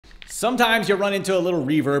Sometimes you run into a little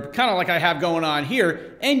reverb, kind of like I have going on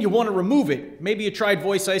here, and you want to remove it. Maybe you tried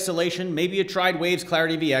voice isolation, maybe you tried Waves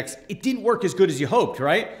Clarity VX. It didn't work as good as you hoped,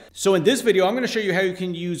 right? So in this video, I'm going to show you how you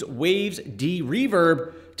can use Waves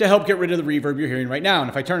De-Reverb to help get rid of the reverb you're hearing right now. And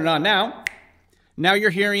if I turn it on now you're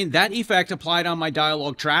hearing that effect applied on my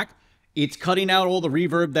dialogue track. It's cutting out all the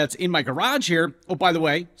reverb that's in my garage here. Oh, by the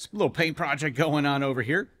way, a little paint project going on over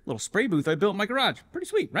here. Little spray booth I built in my garage. Pretty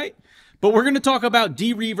sweet, right? But we're going to talk about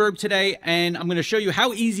De-Reverb today, and I'm going to show you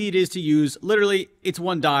how easy it is to use. Literally, it's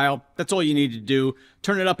one dial. That's all you need to do.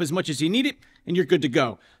 Turn it up as much as you need it, and you're good to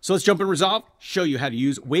go. So let's jump in Resolve, show you how to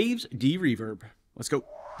use Waves De-Reverb. Let's go.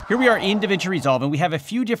 Here we are in DaVinci Resolve, and we have a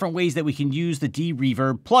few different ways that we can use the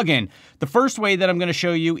De-Reverb plugin. The first way that I'm going to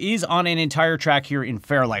show you is on an entire track here in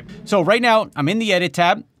Fairlight. So right now, I'm in the Edit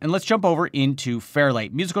tab, and let's jump over into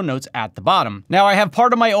Fairlight. Musical notes at the bottom. Now, I have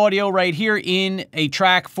part of my audio right here in a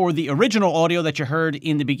track for the original audio that you heard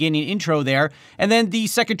in the beginning intro there, and then the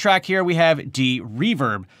second track here, we have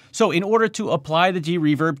De-Reverb. So in order to apply the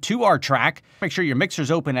De-Reverb to our track, make sure your mixer's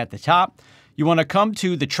open at the top. You want to come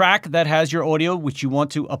to the track that has your audio, which you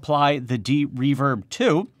want to apply the De-Reverb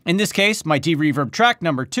to. In this case, my De-Reverb track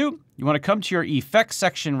number 2. You want to come to your effects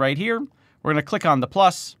section right here. We're going to click on the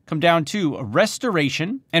plus, come down to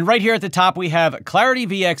Restoration. And right here at the top, we have Clarity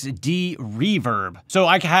VX De-Reverb. So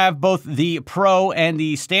I have both the Pro and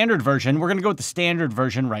the standard version. We're going to go with the standard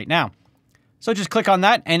version right now. So just click on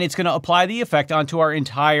that, and it's going to apply the effect onto our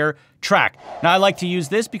entire track. Now, I like to use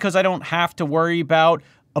this because I don't have to worry about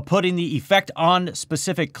putting the effect on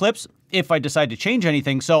specific clips if I decide to change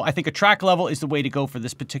anything. So I think a track level is the way to go for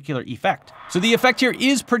this particular effect. So the effect here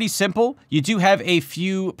is pretty simple. You do have a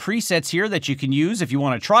few presets here that you can use if you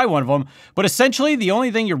want to try one of them. But essentially, the only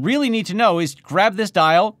thing you really need to know is grab this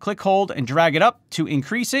dial, click, hold, and drag it up to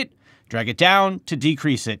increase it, drag it down to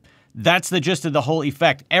decrease it. That's the gist of the whole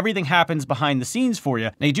effect. Everything happens behind the scenes for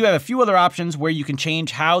you. Now, you do have a few other options where you can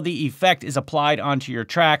change how the effect is applied onto your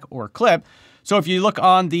track or clip. So if you look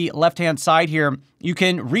on the left-hand side here, you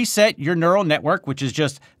can reset your neural network, which is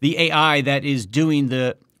just the AI that is doing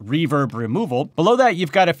the reverb removal. Below that,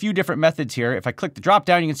 you've got a few different methods here. If I click the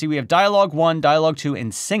drop-down, you can see we have Dialogue 1, Dialogue 2,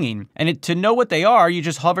 and Singing. And to know what they are, you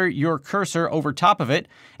just hover your cursor over top of it,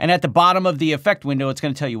 and at the bottom of the effect window, it's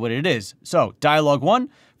going to tell you what it is. So Dialogue 1,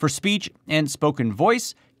 for speech and spoken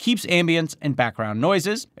voice, keeps ambience and background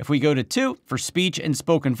noises. If we go to 2, for speech and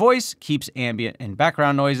spoken voice, keeps ambient and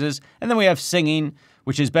background noises. And then we have Singing,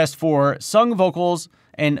 which is best for sung vocals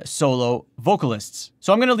and solo vocalists.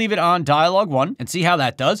 So I'm going to leave it on Dialogue 1 and see how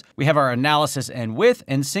that does. We have our analysis and width,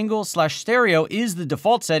 and single/stereo is the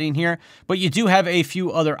default setting here, but you do have a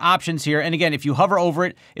few other options here. And again, if you hover over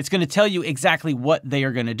it, it's going to tell you exactly what they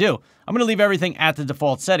are going to do. I'm going to leave everything at the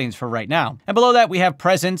default settings for right now. And below that, we have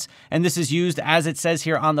presence, and this is used, as it says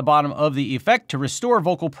here on the bottom of the effect, to restore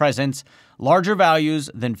vocal presence. Larger values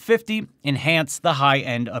than 50 enhance the high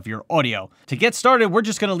end of your audio. To get started, we're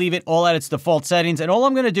just going to leave it all at its default settings, and all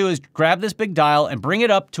I'm going to do is grab this big dial and bring it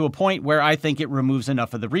up to a point where I think it removes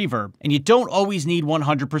enough of the reverb. And you don't always need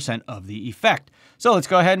 100% of the effect. So let's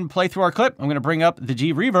go ahead and play through our clip. I'm going to bring up the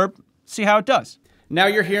De-Reverb, see how it does. Now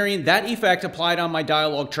you're hearing that effect applied on my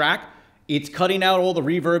dialogue track. It's cutting out all the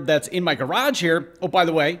reverb that's in my garage here. Oh, by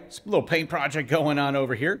the way, a little paint project going on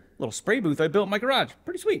over here. Little spray booth I built in my garage.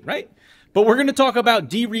 Pretty sweet, right? But we're going to talk about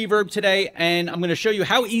De-Reverb today, and I'm going to show you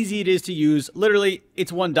how easy it is to use. Literally,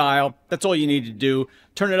 it's one dial. That's all you need to do.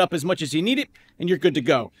 Turn it up as much as you need it, and you're good to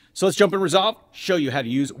go. So let's jump in Resolve, show you how to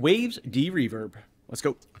use Waves De-Reverb. Let's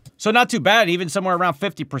go. So not too bad, even somewhere around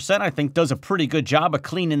 50%, I think does a pretty good job of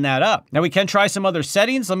cleaning that up. Now we can try some other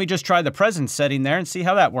settings. Let me just try the presence setting there and see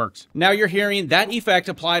how that works. Now you're hearing that effect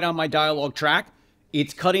applied on my dialogue track.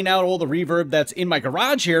 It's cutting out all the reverb that's in my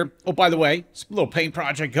garage here. Oh, by the way, a little paint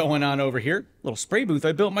project going on over here. Little spray booth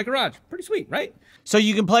I built in my garage. Pretty sweet, right? So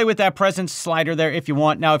you can play with that presence slider there if you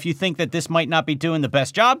want. Now, if you think that this might not be doing the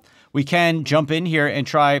best job, we can jump in here and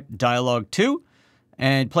try Dialogue 2.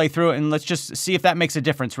 And play through it, and let's just see if that makes a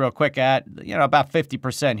difference real quick at, you know, about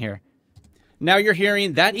 50% here. Now you're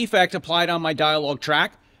hearing that effect applied on my dialogue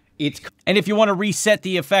track. And if you want to reset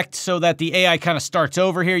the effect so that the AI kind of starts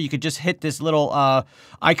over here, you could just hit this little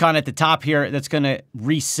icon at the top here that's going to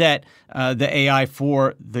reset the AI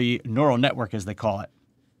for the neural network, as they call it.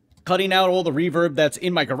 Cutting out all the reverb that's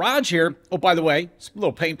in my garage here. Oh, by the way, a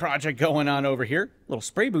little paint project going on over here. Little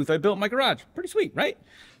spray booth I built in my garage. Pretty sweet, right?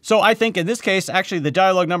 So I think in this case, actually the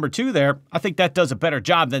dialogue number 2 there, I think that does a better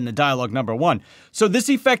job than the dialogue number 1. So this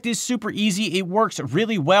effect is super easy. It works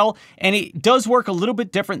really well, and it does work a little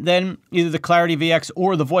bit different than either the Clarity VX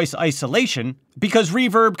or the voice isolation. because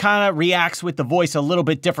reverb kind of reacts with the voice a little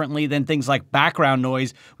bit differently than things like background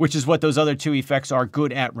noise, which is what those other two effects are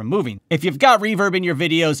good at removing. If you've got reverb in your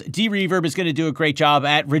videos, De-Reverb is going to do a great job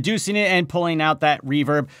at reducing it and pulling out that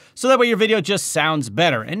reverb, so that way your video just sounds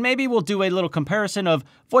better. And maybe we'll do a little comparison of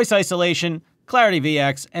voice isolation, Clarity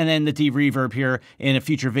VX, and then the De-Reverb here in a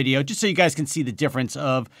future video, just so you guys can see the difference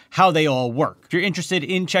of how they all work. If you're interested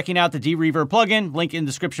in checking out the De-Reverb plugin, link in the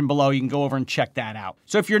description below, you can go over and check that out.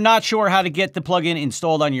 So if you're not sure how to get the plugin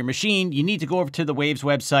installed on your machine, you need to go over to the Waves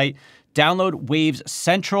website, download Waves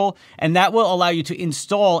Central, and that will allow you to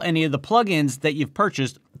install any of the plugins that you've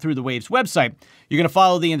purchased through the Waves website. You're going to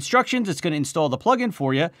follow the instructions. It's going to install the plugin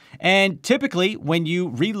for you. And typically, when you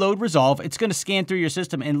reload Resolve, it's going to scan through your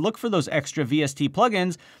system and look for those extra VST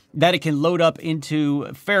plugins that it can load up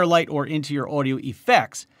into Fairlight or into your audio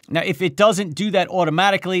effects. Now, if it doesn't do that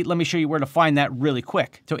automatically, let me show you where to find that really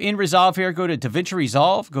quick. So in Resolve here, go to DaVinci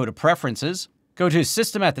Resolve, go to Preferences, go to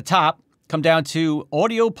System at the top, come down to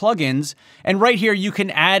Audio Plugins, and right here you can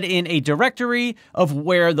add in a directory of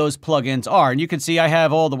where those plugins are. And you can see I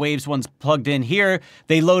have all the Waves ones plugged in here.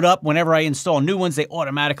 They load up whenever I install new ones. They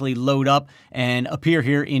automatically load up and appear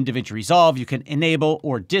here in DaVinci Resolve. You can enable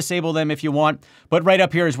or disable them if you want, but right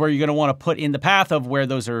up here is where you're going to want to put in the path of where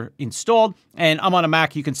those are installed. And I'm on a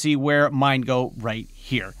Mac. You can see where mine go right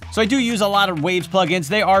here. So I do use a lot of Waves plugins.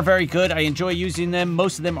 They are very good. I enjoy using them.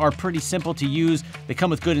 Most of them are pretty simple to use. They come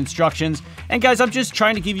with good instructions. And guys, I'm just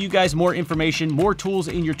trying to give you guys more information, more tools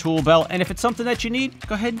in your tool belt. And if it's something that you need,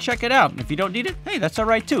 go ahead and check it out. If you don't need it, hey, that's all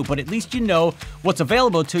right too. But at least you know what's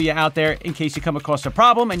available to you out there in case you come across a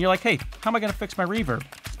problem and you're like, hey, how am I going to fix my reverb?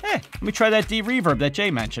 Hey, let me try that De-Reverb that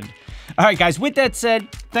Jay mentioned. All right, guys, with that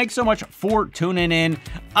said, thanks so much for tuning in.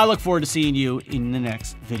 I look forward to seeing you in the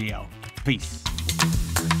next video. Peace.